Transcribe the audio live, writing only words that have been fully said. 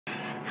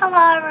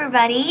Hello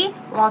everybody!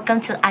 Welcome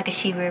to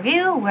Agashi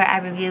Review, where I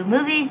review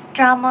movies,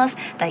 dramas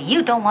that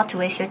you don't want to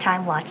waste your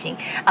time watching.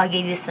 I'll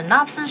give you a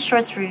synopsis,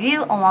 short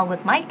review, along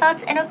with my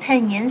thoughts and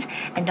opinions.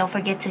 And don't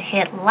forget to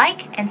hit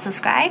like and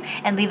subscribe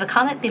and leave a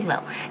comment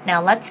below.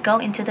 Now let's go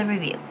into the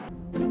review.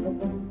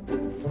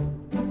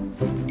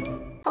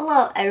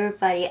 Hello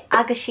everybody,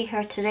 Agashi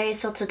here today.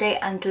 So today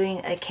I'm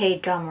doing a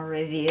K-drama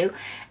review,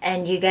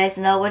 and you guys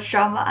know which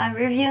drama I'm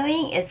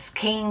reviewing. It's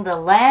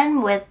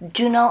킹더랜드 with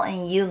JUNHO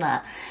and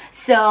Yuna.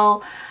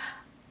 So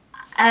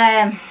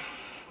I'm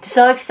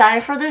so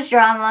excited for this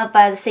drama, but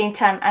at the same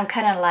time I'm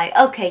kind of like,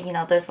 okay, you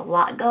know, there's a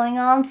lot going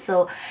on,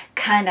 so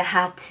kind of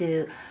have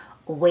to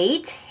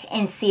wait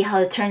and see how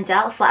it turns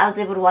out. So I was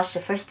able to watch the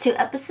first 2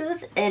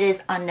 episodes. It is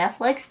on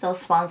Netflix, no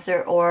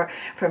sponsor or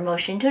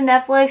promotion to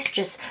Netflix,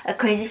 just a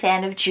crazy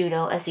fan of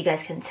JUNHO. As you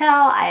guys can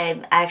tell,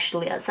 I'm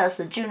actually obsessed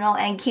with JUNHO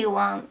and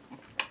Kyuwon.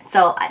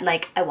 So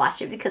I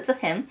watched it because of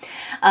him.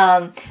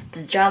 The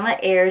drama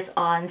airs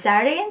on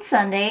Saturday and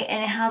Sunday,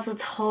 and it has a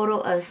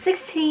total of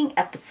 16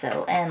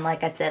 episodes. And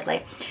like I said,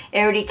 it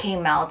already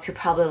came out to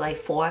probably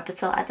 4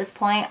 episodes at this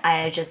point.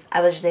 I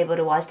was just able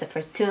to watch the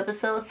first 2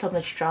 episodes. So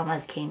much drama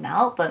has came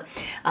out, but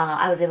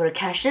I was able to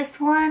catch this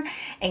one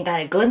and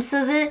got a glimpse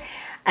of it.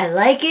 I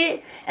like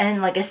it,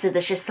 and like I said,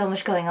 there's just so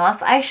much going on.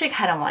 So I actually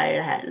kind of wanted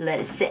to let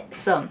it sit.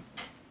 So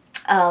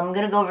I'm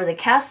gonna go over the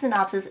cast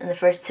synopsis in the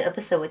first 2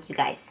 episodes with you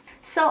guys.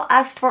 So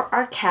as for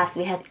our cast,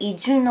 we have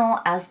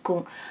JUNHO as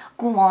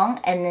Gu-won,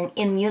 and then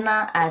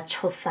Yuna as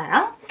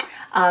Cho-sarang,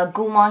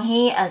 Gu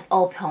Won-hee as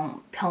Oh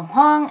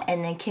Pyong-hwang,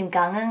 and then Kim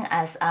Gang-eun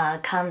as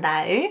Kang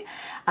Da-il,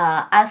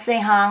 An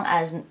Se-hang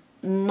as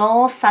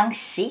No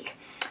Sang-sik,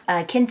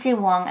 Kim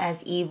Ji-won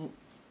as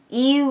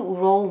Lee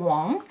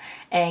Ro-won,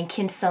 and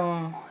Kim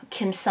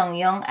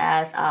Sung-young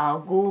as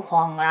Gu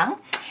Hwang-rang,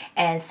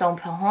 and Song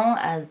Pyong-hong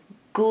as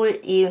Gu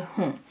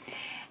Il-hun.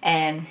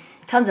 And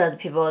tons of other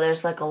people.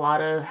 There's a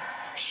lot of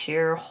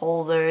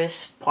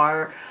shareholders,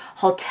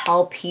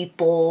 hotel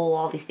people,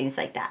 all these things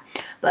like that.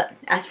 But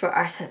as for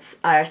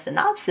our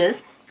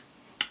synopsis,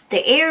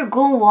 the heir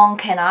Gu-won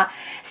cannot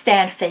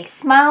stand fake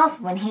smiles.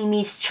 When he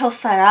meets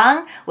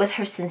Cho-sarang with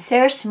her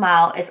sincere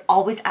smile is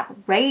always at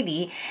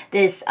ready.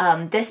 This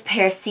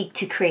pair seek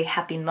to create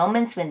happy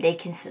moments when they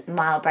can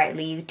smile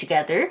brightly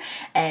together,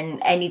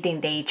 and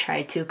anything they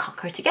try to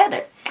conquer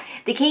together.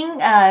 The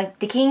king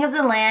of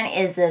the land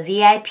is a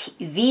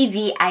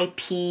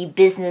VVIP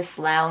business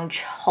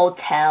lounge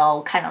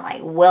hotel, kind of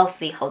like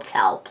wealthy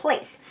hotel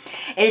place.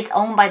 It is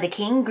owned by the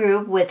King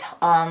Group, with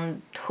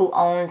who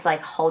owns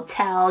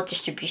hotel,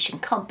 distribution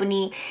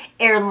company,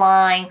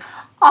 airline,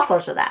 all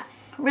sorts of that.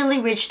 Really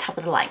rich, top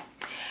of the line.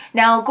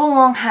 Now,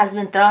 Gu-won has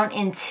been thrown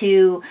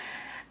into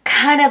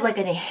kind of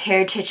an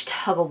heritage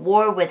tug of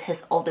war with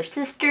his older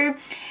sister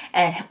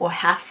or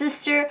half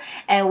sister,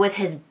 and with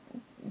his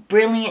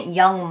brilliant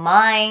young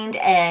mind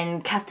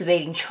and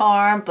captivating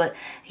charm, but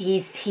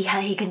he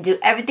can do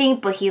everything,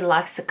 but he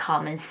lacks the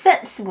common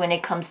sense when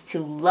it comes to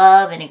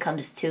love and it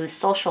comes to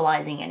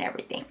socializing and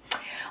everything.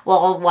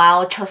 Well,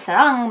 while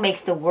Cho-sarang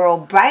makes the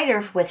world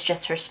brighter with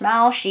just her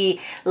smile, she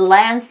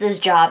lands this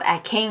job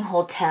at King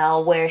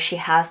Hotel, where she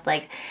has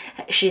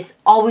she's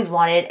always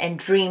wanted and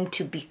dreamed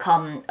to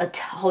become a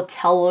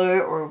hoteler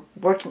or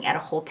working at a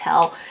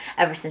hotel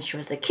ever since she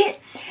was a kid.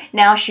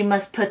 Now she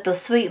must put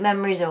those sweet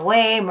memories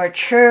away,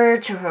 mature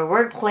to her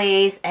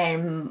workplace,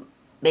 and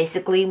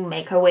basically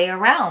make her way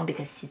around,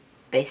 because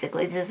this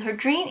is her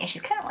dream, and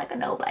she's kind of like a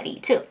nobody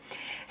too.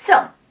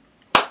 So,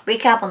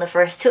 recap on the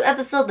first 2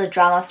 episodes. The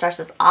drama starts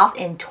us off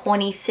in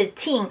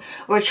 2015,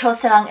 where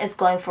Cho-sarang is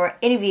going for an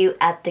interview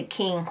at the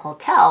King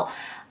Hotel.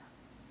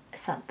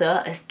 It's not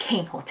it's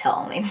King Hotel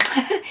only.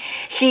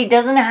 She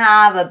doesn't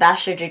have a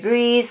bachelor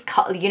degrees,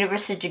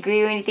 university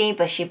degree or anything,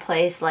 but she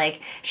plays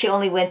she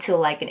only went to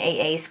an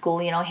AA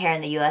school, you know, here in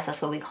the US, that's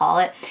what we call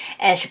it.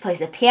 And she plays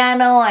the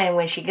piano, and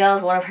when she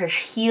goes, one of her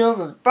heels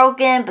is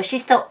broken, but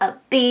she's still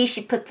upbeat.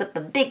 She puts up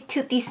a big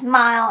toothy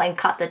smile and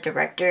caught the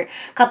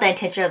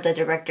attention of the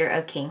director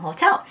of King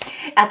Hotel.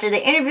 After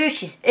the interview,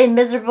 she's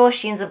miserable.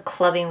 She ends up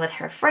clubbing with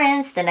her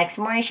friends. The next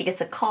morning, she gets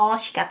a call.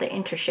 She got the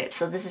internship.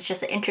 So this is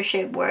just an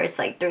internship where it's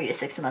 3 to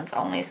 6 months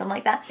only, something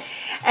like that.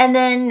 And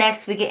then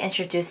next we get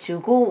introduced to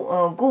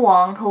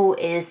Gu-won, who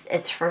is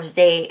its first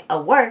day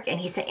of work, and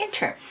he's an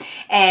intern,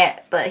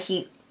 but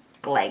he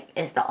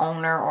is the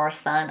owner or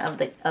son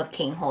of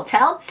King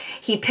Hotel.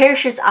 He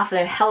parachutes off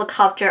a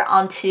helicopter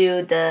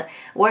onto the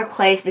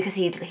workplace because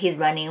he's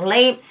running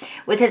late.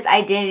 With his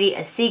identity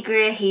a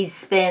secret,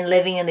 he's been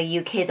living in the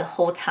UK the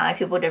whole time.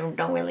 People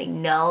don't really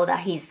know that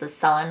he's the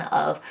son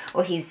of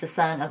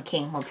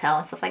King Hotel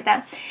and stuff like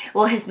that.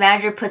 Well, his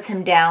manager puts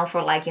him down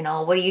for you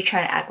know, what are you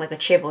trying to act like a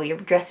chibble? You're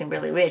dressing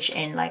really rich.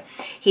 And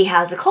he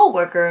has a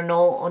co-worker,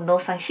 No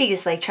Sang-sik,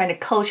 is trying to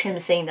coach him,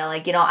 saying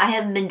that you know, I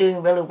haven't been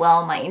doing really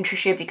well in my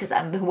internship because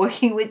I've been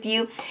working with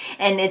you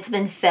and it's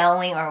been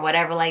failing or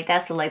whatever like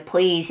that. So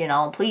please, you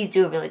know, please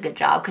do a really good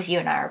job, because you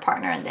and I are a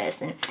partner in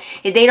this. And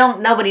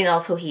nobody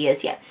knows who he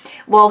is yet.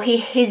 Well,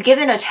 he's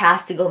given a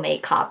task to go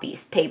make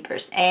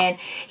papers, and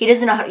he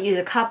doesn't know how to use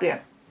a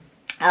copier.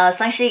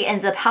 Sang-shik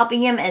ends up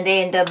helping him, and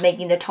they end up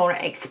making the toner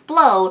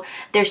explode.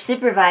 Their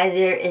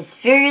supervisor is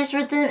furious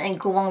with them, and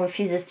Gu-won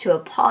refuses to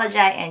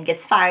apologize and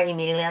gets fired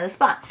immediately on the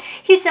spot.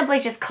 He simply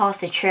just calls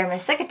the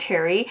chairman's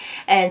secretary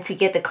and to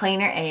get the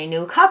cleaner and a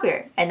new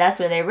copier. And that's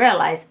when they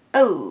realize,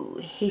 oh,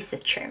 he's the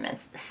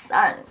chairman's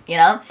son, you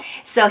know?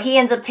 So he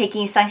ends up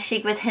taking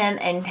Sang-shik with him,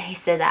 and he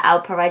said that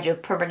I'll provide you a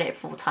permanent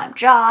full-time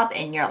job,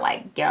 and you're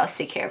like, you know,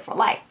 secure for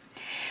life.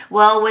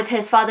 Well, with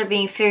his father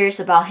being furious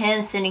about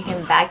him, sending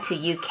him back to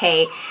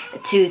UK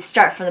to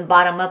start from the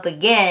bottom up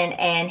again,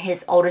 and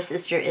his older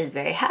sister is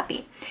very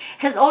happy.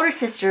 His older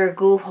sister,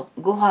 Gu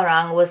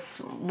Hwarang, was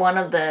one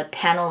of the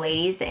panel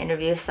ladies that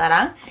interviewed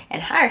Sarang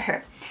and hired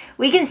her.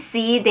 We can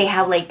see they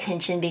have like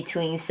tension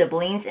between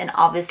siblings, and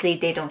obviously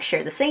they don't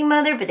share the same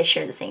mother, but they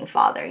share the same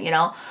father, you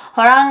know.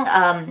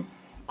 Hwarang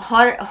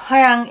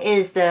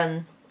is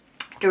the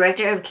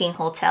director of King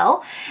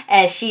Hotel,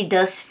 and she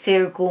does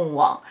fear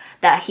Gun-won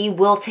that he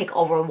will take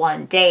over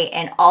one day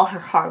and all her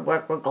hard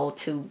work will go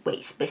to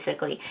waste,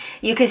 basically.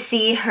 You could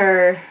see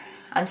her,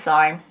 I'm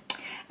sorry,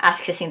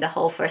 ass kissing the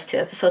whole first 2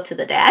 episodes to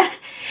the dad,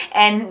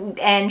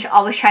 and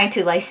always trying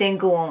to like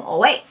send Gun-won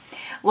away.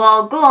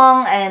 Well,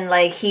 Gu-won and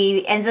like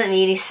he ends up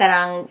meeting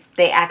Sarang.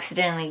 They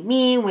accidentally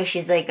meet when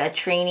she's like a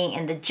trainee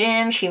in the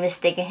gym. She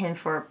mistaken him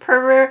for a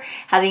pervert,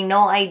 having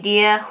no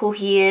idea who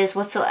he is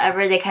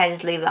whatsoever. They kind of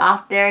just leave it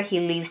off there.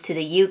 He leaves to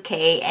the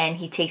UK and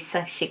he takes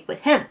Sang-shik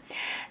with him.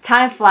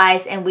 Time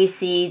flies and we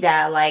see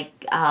that like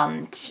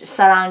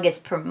Sarang gets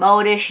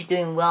promoted. She's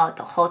doing well at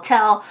the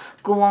hotel.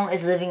 Gu-won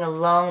is living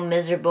alone,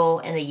 miserable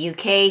in the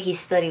UK. He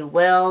studied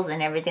wills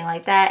and everything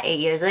like that. 8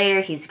 years later,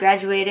 he's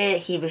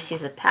graduated. He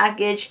receives a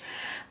package,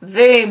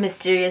 very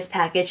mysterious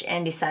package,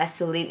 and decides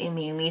to leave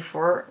immediately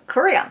for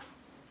Korea.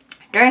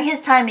 During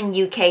his time in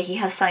UK, he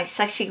has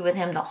Sang-shik with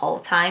him the whole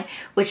time,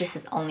 which is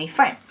his only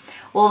friend.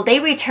 Well, they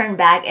return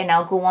back, and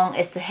now Gu-won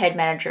is the head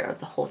manager of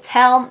the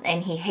hotel,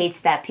 and he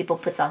hates that people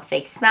put on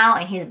fake smile,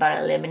 and he's about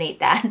to eliminate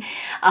that.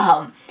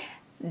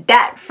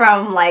 That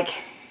from like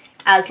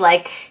as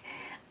like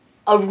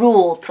a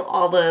rule to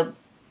all the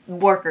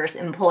workers,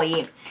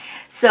 employee.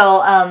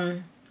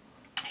 So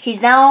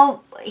he's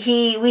now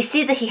we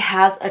see that he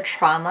has a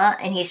trauma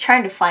and he's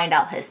trying to find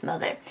out his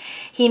mother.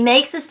 He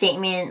makes a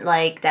statement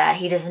like that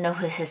he doesn't know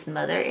who his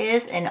mother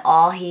is, and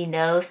all he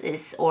knows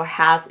is or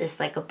has is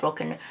like a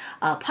broken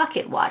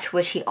pocket watch,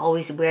 which he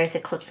always wears.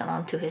 It clips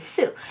onto his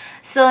suit.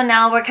 So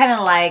now we're kind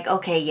of like,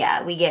 okay,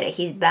 yeah, we get it.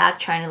 He's back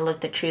trying to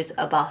look the truth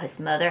about his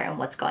mother and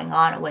what's going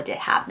on and what did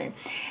happen.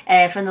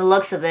 And from the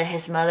looks of it,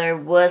 his mother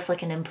was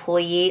like an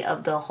employee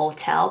of the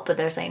hotel, but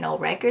there's like no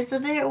records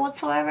of it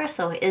whatsoever.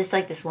 So it's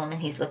like this woman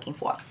he's looking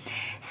for.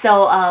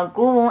 So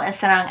Gu-won and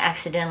Sarang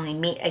accidentally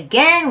meet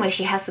again when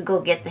she has to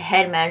go get the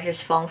head manager's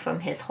phone from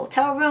his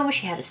hotel room.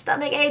 She had a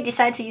stomach ache,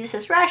 decided to use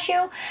his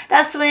restroom.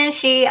 That's when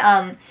she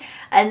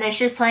and then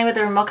she was playing with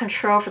the remote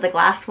control for the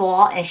glass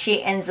wall, and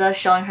she ends up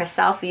showing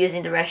herself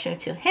using the restroom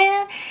to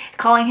him,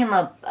 calling him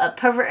a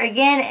pervert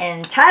again,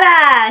 and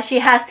ta-da! She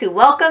has to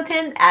welcome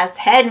him as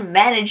head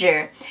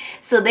manager.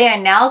 So they are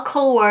now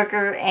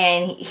co-worker,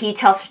 and he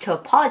tells her to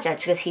apologize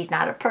because he's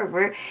not a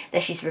pervert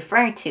that she's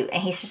referring to.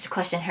 And he starts to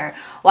question her,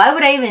 why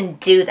would I even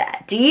do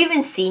that? Do you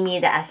even see me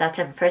as that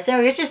type of person?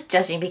 Or you're just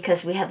judging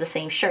because we have the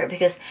same shirt?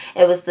 Because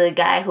it was the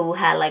guy who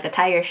had like a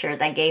tiger shirt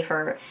that gave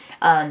her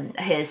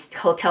his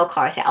hotel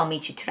card, said, I'll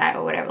meet you tonight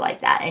or whatever like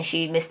that. And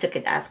she mistook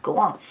it as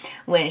Gu-won.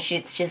 When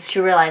she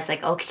realized like,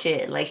 oh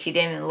shit, like she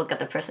didn't even look at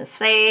the person's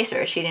face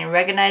or she didn't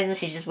recognize him.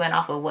 She just went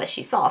off of what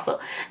she saw. So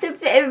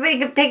everybody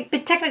could be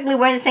technically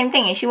wearing the same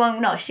thing, and she won't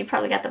know. She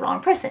probably got the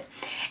wrong person.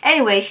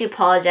 Anyway, she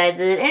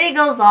apologizes, and it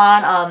goes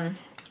on.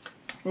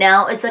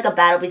 Now it's like a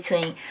battle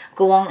between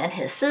Gu-won and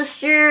his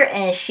sister,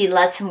 and she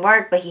lets him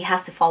work, but he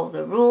has to follow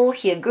the rule.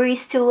 He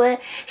agrees to it.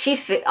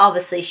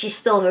 Obviously she's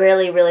still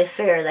really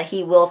fair that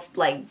he will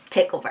like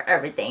take over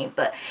everything,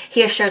 but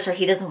he assures her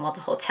he doesn't want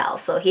the hotel.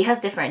 So he has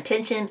different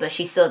intentions, but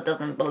she still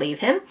doesn't believe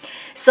him.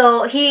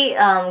 So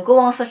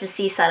Gu-won starts to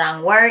see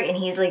Sarang work, and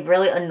he's like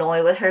really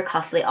annoyed with her,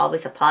 constantly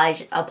always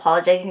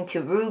apologizing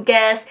to rude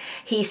guests.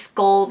 He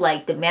scolds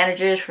like the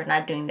managers for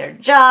not doing their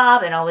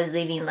job and always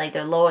leaving like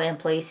their lower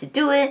employees to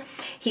do it.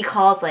 He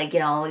calls like, you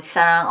know,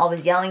 Sarang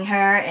always yelling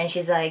her, and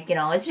she's like, you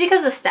know, it's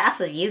because the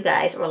staff of you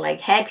guys, or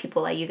like head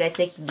people like you guys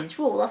making these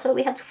rules, that's why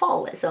we have to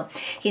follow it. So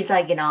he's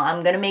like, you know,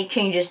 I'm gonna make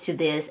changes to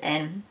this.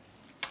 And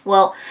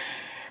well,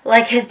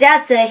 like his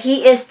dad said,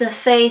 he is the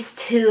face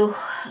to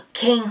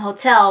King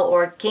Hotel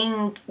or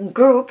King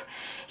Group.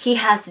 He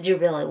has to do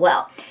really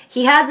well.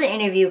 He has an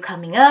interview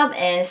coming up,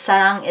 and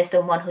Sarang is the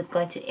one who's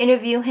going to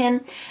interview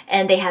him,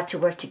 and they have to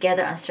work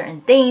together on certain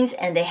things,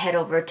 and they head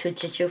over to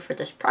Jeju for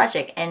this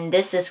project. And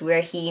this is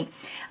where he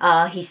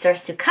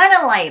starts to kind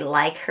of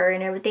like her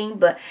and everything.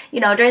 But you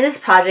know, during this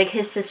project,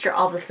 his sister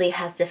obviously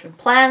has different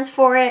plans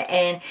for it,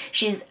 and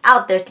she's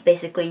out there to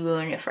basically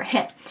ruin it for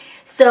him.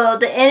 So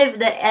the end of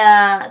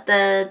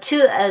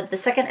the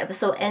second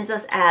episode ends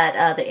us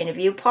at the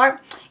interview part,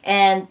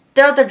 and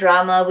throughout the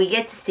drama we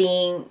get to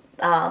see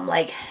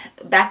like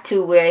back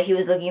to where he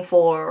was looking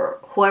for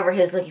whoever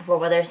he was looking for,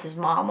 whether it's his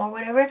mom or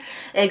whatever.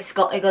 It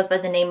goes by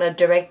the name of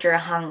director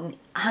Hang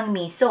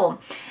Mi-so,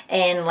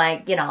 and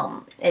like, you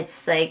know,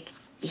 it's like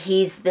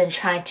he's been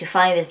trying to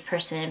find this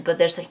person, but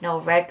there's like no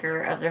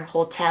record of their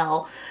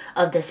hotel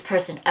of this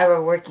person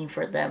ever working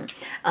for them.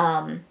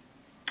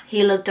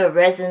 He looked at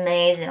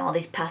resumes and all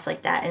these past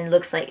like that, and it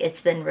looks like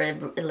it's been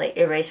like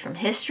erased from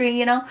history,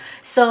 you know.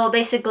 So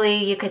basically,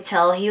 you could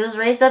tell he was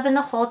raised up in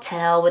the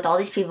hotel with all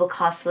these people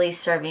constantly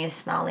serving and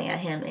smiling at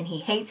him, and he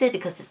hates it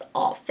because it's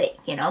all fake,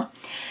 you know.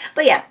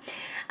 But yeah,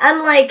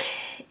 I'm like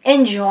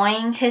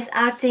enjoying his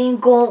acting.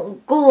 Go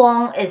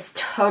Won is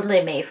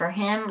totally made for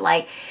him.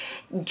 Like,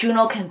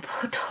 JUNHO can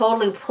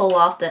totally pull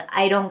off the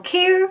 "I don't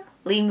care,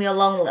 leave me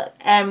alone" look.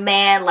 And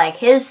man, like,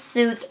 his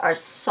suits are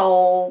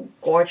so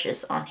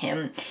gorgeous on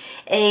him.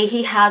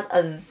 He has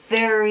a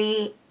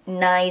very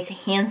nice,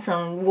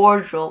 handsome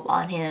wardrobe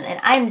on him,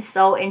 and I'm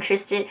so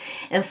interested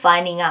in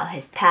finding out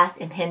his past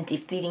and him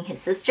defeating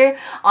his sister.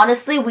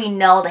 Honestly, we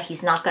know that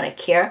he's not gonna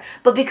care,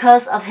 but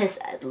because of his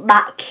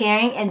not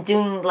caring and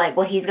doing like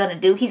what he's gonna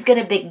do, he's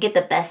gonna get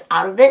the best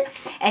out of it,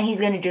 and he's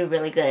gonna do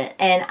really good.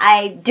 And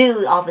I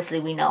do, obviously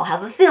we know,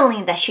 have a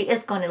feeling that she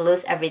is gonna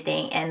lose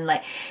everything, and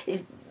like,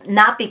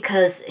 not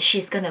because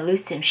she's gonna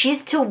lose to him.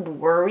 She's too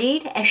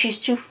worried and she's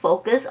too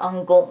focused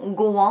on Go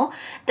Won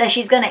that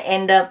she's gonna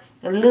end up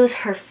lose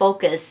her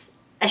focus,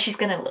 and she's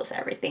gonna lose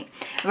everything.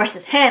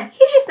 Versus him,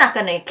 he's just not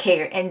gonna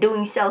care, and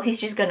doing so,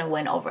 he's just gonna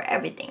win over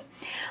everything.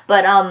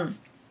 But I'm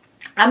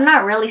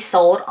not really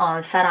sold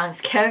on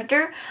Sarang's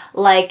character.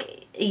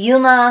 Like,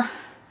 Yuna,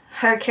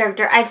 her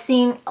character, I've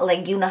seen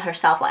like Yuna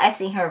herself, like I've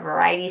seen her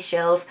variety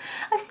shows,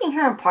 I've seen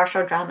her in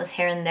partial dramas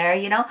here and there,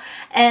 you know,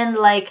 and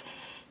like,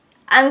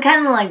 I'm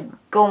kind of like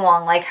Go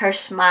Won, like her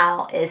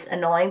smile is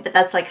annoying, but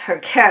that's like her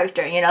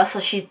character, you know, so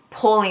she's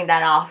pulling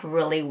that off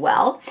really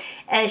well.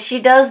 And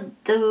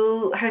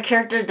her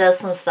character does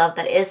some stuff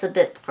that is a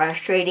bit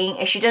frustrating,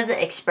 and she doesn't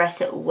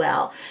express it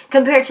well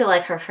compared to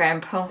like her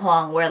friend Peng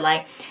Huang, where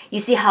like you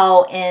see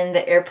how in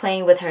the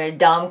airplane with her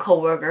dumb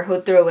co-worker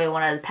who threw away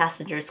one of the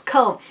passengers'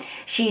 coat,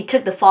 she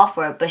took the fall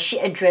for it, but she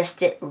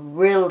addressed it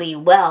really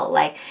well.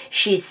 Like,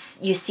 you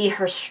see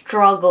her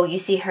struggle, you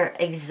see her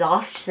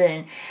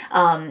exhaustion,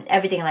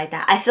 everything like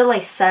that. I feel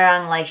like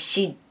Sarang, like,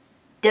 she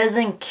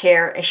doesn't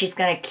care and she's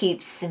gonna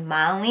keep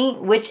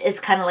smiling, which is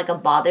kind of like a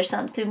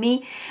bothersome to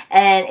me.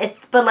 And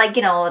but like,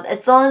 you know,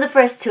 it's only the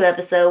first 2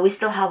 episodes, we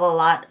still have a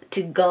lot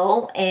to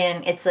go,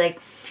 and it's like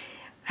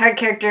her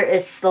character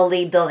is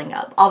slowly building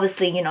up.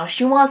 Obviously, you know,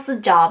 she wants the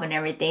job and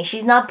everything.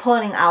 She's not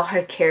putting out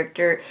her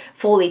character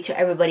fully to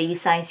everybody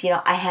besides, you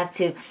know, I have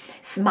to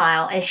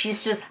smile, and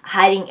she's just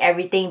hiding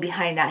everything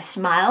behind that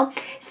smile.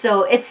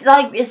 So it's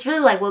really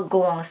like what Go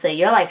Won said,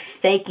 you're like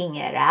faking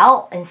it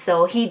out. And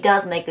so he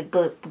does make a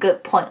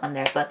good point on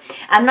there, but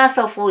I'm not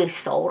so fully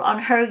sold on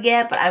her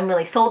yet, but I'm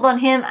really sold on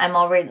him.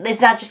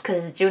 It's not just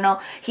because it's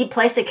JUNHO. He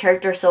plays the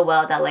character so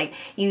well that like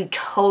you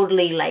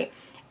totally like,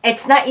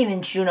 it's not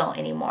even JUNHO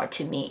anymore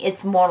to me.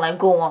 It's more like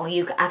Go Won.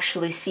 You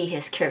actually see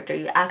his character.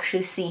 You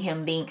actually see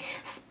him being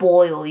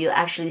spoiled. You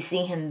actually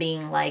see him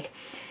being like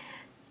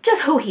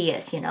just who he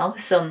is, you know.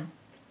 So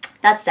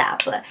that's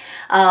that. But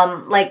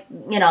like,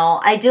 you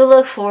know, I do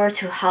look forward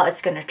to how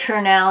it's gonna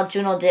turn out.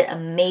 JUNHO did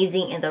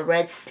amazing in the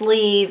Red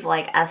Sleeve,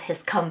 like as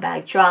his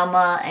comeback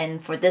drama,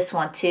 and for this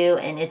one too,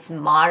 and it's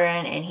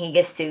modern and he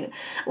gets to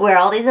wear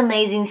all these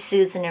amazing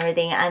suits and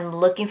everything. I'm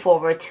looking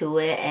forward to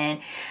it, and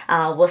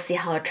we'll see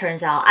how it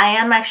turns out. I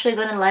am actually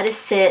gonna let it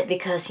sit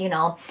because, you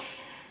know,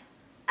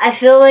 I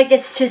feel like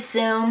it's too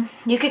soon.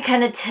 You could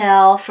kind of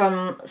tell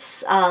from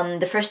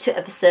the first 2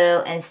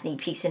 episodes and sneak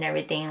peeks and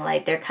everything,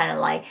 like they're kind of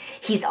like,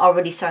 he's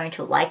already starting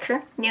to like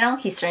her, you know?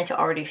 He's starting to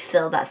already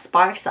feel that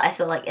spark, so I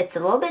feel like it's a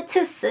little bit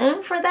too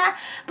soon for that.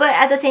 But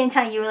at the same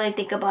time, you really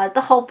think about it,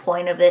 the whole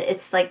point of it,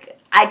 it's like,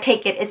 I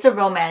take it, it's a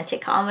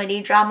romantic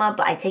comedy drama,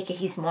 but I take it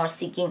he's more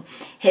seeking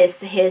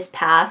his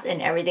past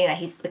and everything that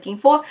he's looking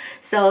for.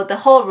 So the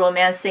whole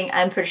romance thing,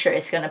 I'm pretty sure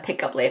it's going to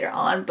pick up later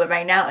on. But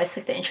right now, it's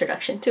like the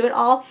introduction to it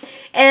all.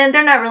 And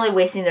they're not really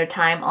wasting their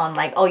time on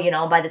like, oh, you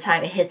know, by the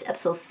time it hits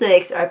episode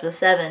 6 or episode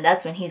 7,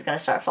 that's when he's going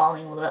to start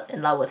falling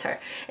in love with her.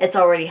 It's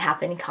already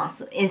happening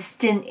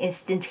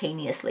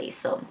instantaneously.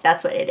 So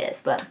that's what it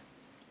is. But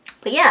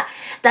yeah,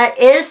 that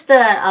is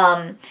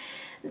the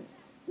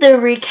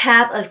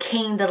recap of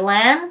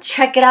King-the-Land.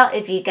 Check it out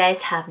if you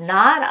guys have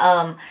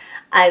not.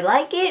 I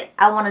like it.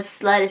 I want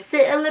to let it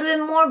sit a little bit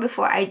more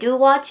before I do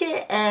watch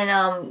it,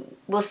 and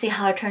we'll see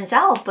how it turns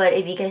out. But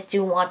if you guys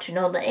do want to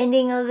know the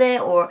ending of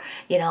it, or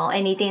you know,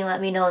 anything,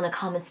 let me know in the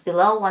comments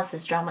below. Once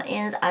this drama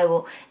ends, I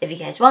will, if you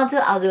guys want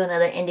to, I'll do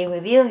another ending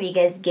review and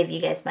give you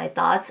guys my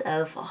thoughts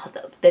of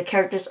the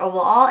characters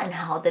overall and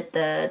how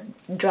the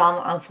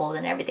drama unfold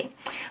and everything.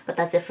 But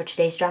that's it for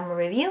today's drama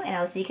review, and I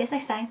will see you guys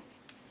next time.